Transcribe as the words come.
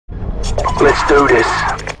Let's do this.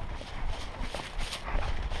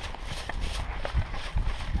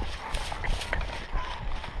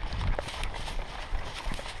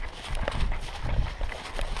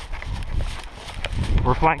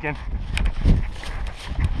 We're flanking.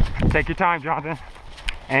 Take your time, Jonathan.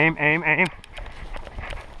 Aim, aim, aim.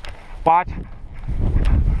 Watch.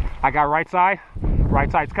 I got right side.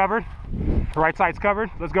 Right side's covered. Right side's covered.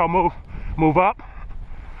 Let's go. Move. Move up.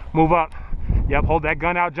 Move up. Yep, hold that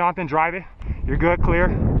gun out, Jonathan. Drive it. You're good. Clear.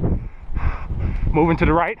 Moving to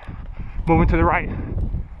the right. Moving to the right.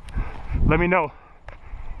 Let me know.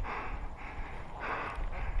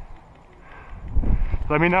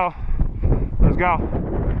 Let me know. Let's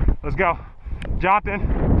go. Let's go.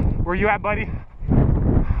 Jonathan, where you at, buddy?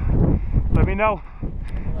 Let me know.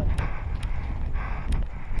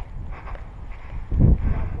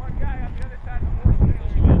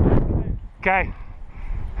 Okay.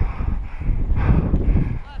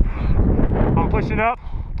 I'm pushing up.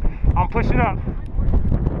 I'm pushing up.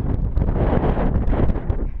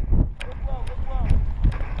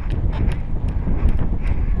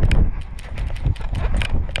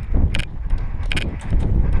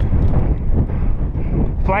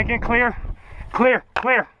 Flanking, clear, clear,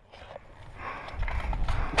 clear.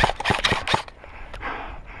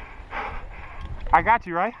 I got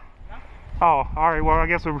you, right? Yeah. Oh, all right. Well, I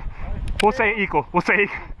guess we'll say equal. We'll say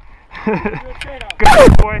equal.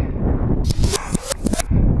 Good boy.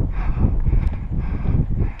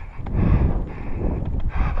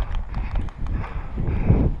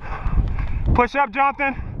 Push up,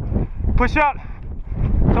 Jonathan. Push up.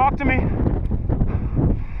 Talk to me.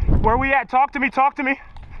 Where we at? Talk to me. Talk to me.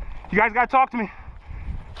 You guys gotta talk to me.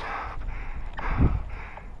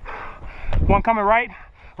 One coming right.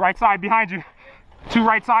 Right side behind you. Two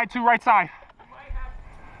right side. Two right side.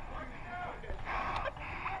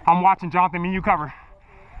 I'm watching, Jonathan. Me and you cover.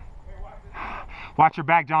 Watch your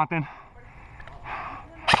back, Jonathan.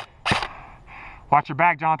 Watch your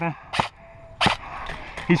back, Jonathan.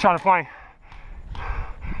 He's trying to flank.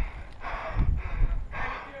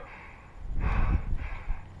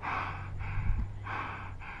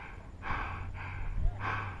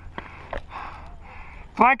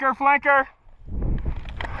 Flanker, flanker.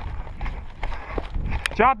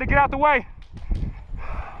 Jonathan, get out the way.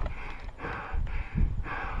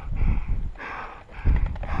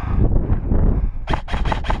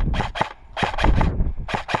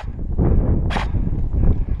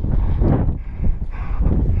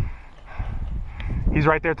 He's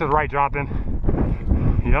right there to the right,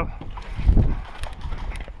 Jonathan. Yep.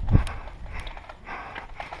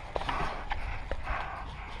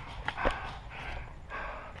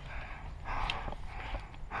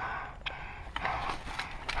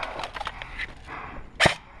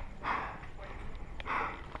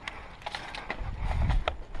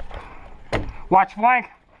 Watch flank.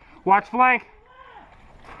 Watch flank.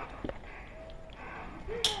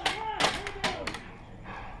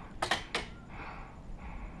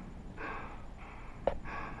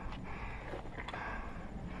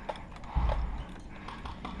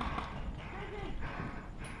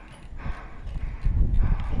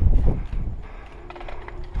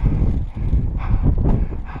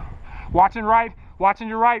 Watching right, watching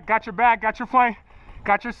your right, got your back, got your flank,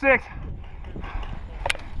 got your six.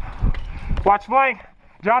 Watch flank.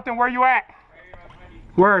 Jonathan, where you at?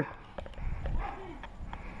 Word.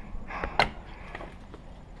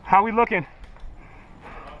 How we looking?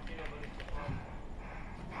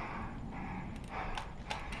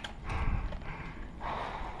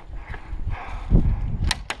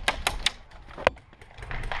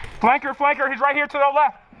 Flanker, flanker, he's right here to the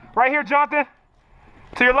left. Right here, Jonathan.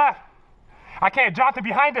 To your left. I can't. Jonathan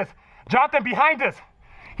behind us. Jonathan behind us.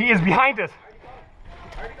 He is behind us.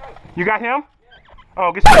 You got him?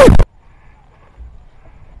 Oh, good shot.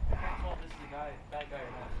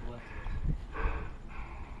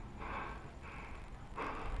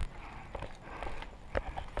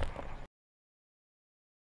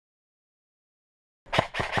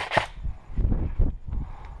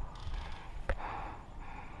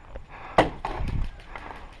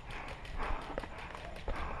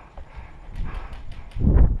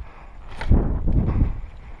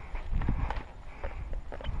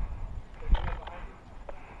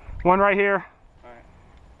 One right here. All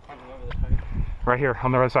right. Right here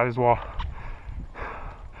on the other side of this wall.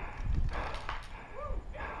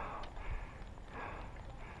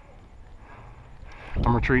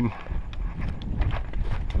 I'm retreating.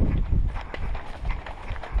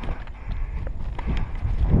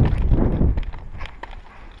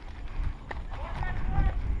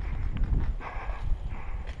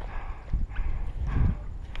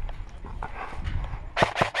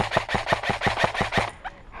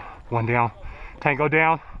 One down. Tango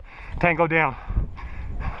down. Tango down.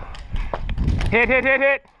 Hit, hit, hit,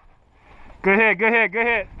 hit. Good hit, good hit, good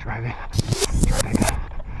hit. Drive it. Drive that gun.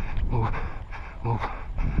 Move. Move.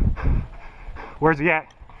 Where's he at?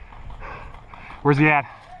 Where's he at?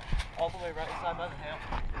 All the way right side by the hill.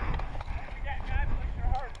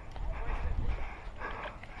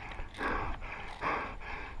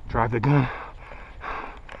 Drive the gun.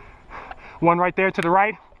 One right there to the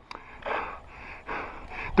right.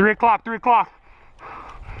 3 o'clock, 3 o'clock.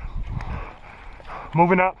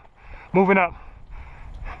 Moving up, moving up.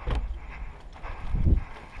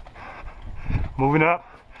 Moving up.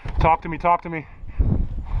 Talk to me, talk to me.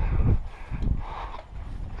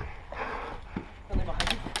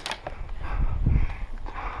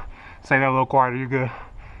 Say that a little quieter, you're good.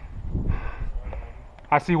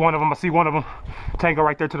 I see one of them, I see one of them. Tango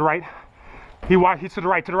right there to the right. He's to the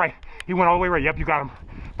right, to the right. He went all the way right. Yep, you got him.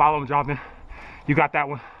 Follow him, Jonathan. You got that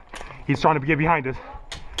one. He's trying to get behind us.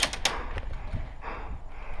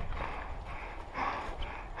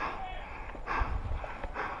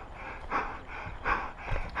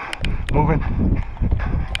 Moving.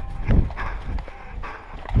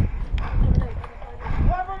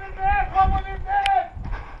 One woman dead! One woman dead!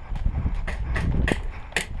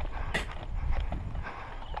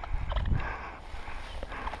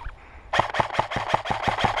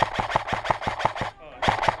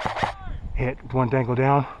 Hit. One tango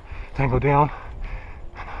down. Tango down.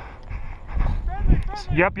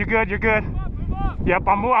 Yep, you're good, you're good. Yep,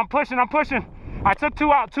 I'm pushing, I'm pushing. I took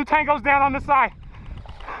two out, 2 tangos down on the side.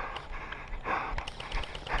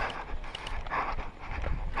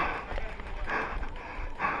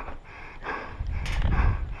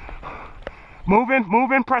 Moving,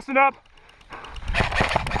 moving, pressing up.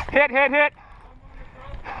 Hit, hit, hit.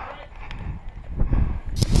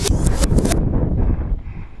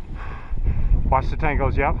 Watch the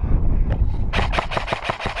tangos, yep.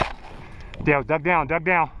 Yeah, duck down, duck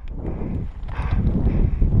down.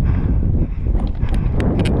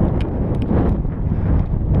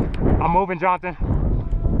 I'm moving, Jonathan.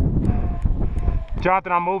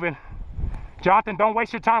 Jonathan, I'm moving. Jonathan, don't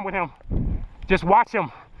waste your time with him. Just watch him.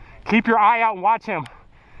 Keep your eye out and watch him.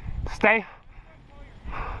 Stay.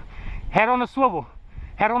 Head on the swivel.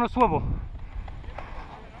 Head on the swivel.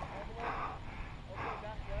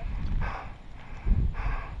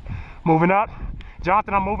 Moving up.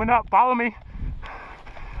 Jonathan, I'm moving up. Follow me.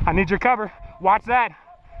 I need your cover. Watch that.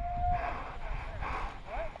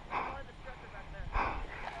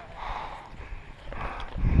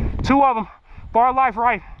 Two of them. Far left,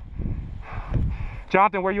 right.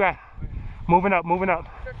 Jonathan, where you at? Moving up, moving up.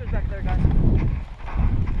 Back there, guys.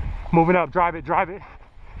 Moving up. Drive it, drive it.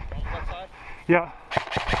 On the left side? Yeah.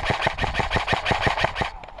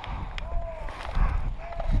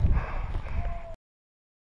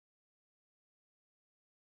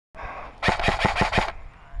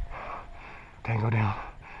 Tango down.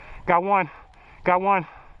 Got one. Got one.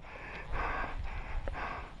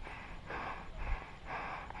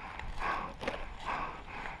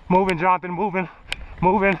 Moving, Jonathan, moving.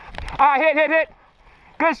 Moving. Ah, hit, hit, hit.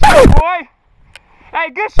 Good shoot, boy. Hey,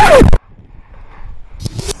 good shoot.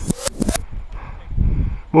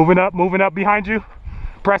 Moving up behind you.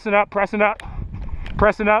 Pressing up, pressing up.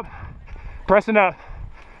 Pressing up. Pressing up.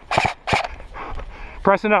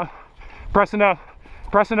 Pressing up. Pressing up.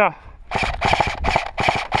 Pressing up.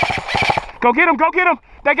 Go get him, go get him.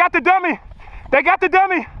 They got the dummy. They got the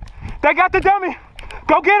dummy. They got the dummy.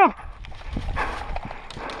 Go get him.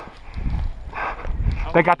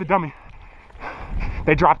 They got the dummy.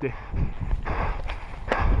 They dropped it.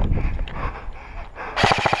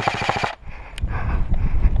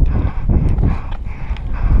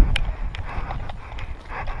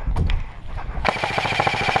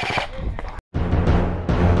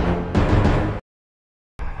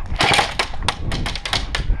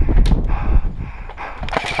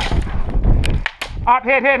 Up,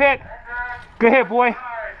 hit, hit, hit. Good hit, boy.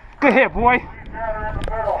 Good hit, boy.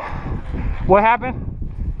 What happened?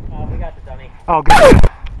 We got the dummy. Oh, good.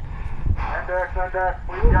 Index,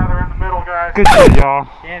 please gather in the middle, guys. Good shit, y'all.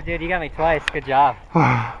 Damn, dude, you got me twice. Good job.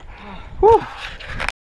 Woo.